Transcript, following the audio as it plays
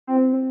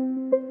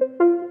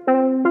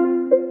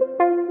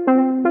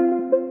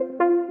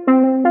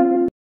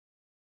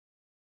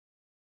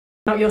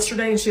Out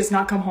yesterday and she has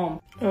not come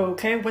home.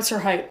 Okay, what's her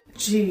height?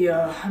 Gee,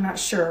 I'm not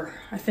sure.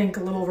 I think a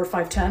little over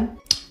 5'10".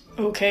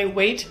 Okay,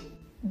 weight?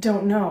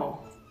 Don't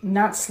know.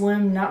 Not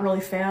slim, not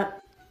really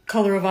fat.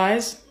 Color of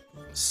eyes?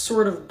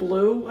 Sort of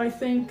blue, I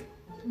think.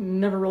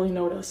 Never really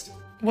noticed.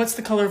 What's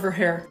the color of her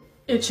hair?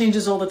 It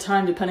changes all the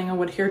time depending on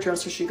what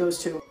hairdresser she goes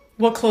to.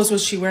 What clothes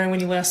was she wearing when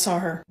you last saw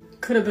her?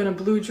 Could have been a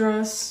blue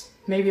dress,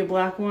 maybe a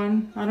black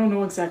one. I don't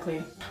know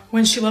exactly.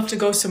 When she left to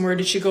go somewhere,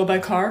 did she go by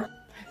car?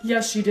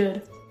 Yes, she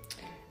did.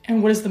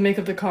 And what is the make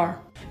of the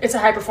car? It's a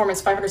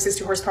high-performance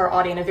 560 horsepower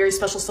Audi in a very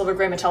special silver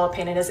gray metallic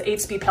paint. It has an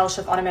 8-speed paddle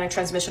shift automatic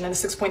transmission and a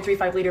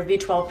 6.35-liter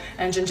V12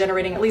 engine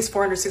generating at least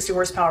 460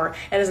 horsepower.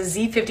 It has a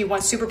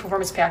Z51 super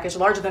performance package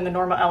larger than the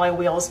normal alloy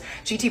wheels,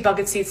 GT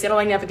bucket seats,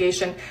 satellite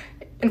navigation.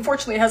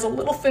 Unfortunately, it has a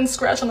little thin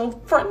scratch on the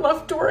front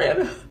left door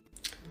end.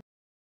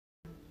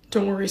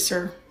 Don't worry,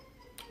 sir.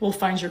 We'll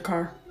find your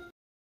car.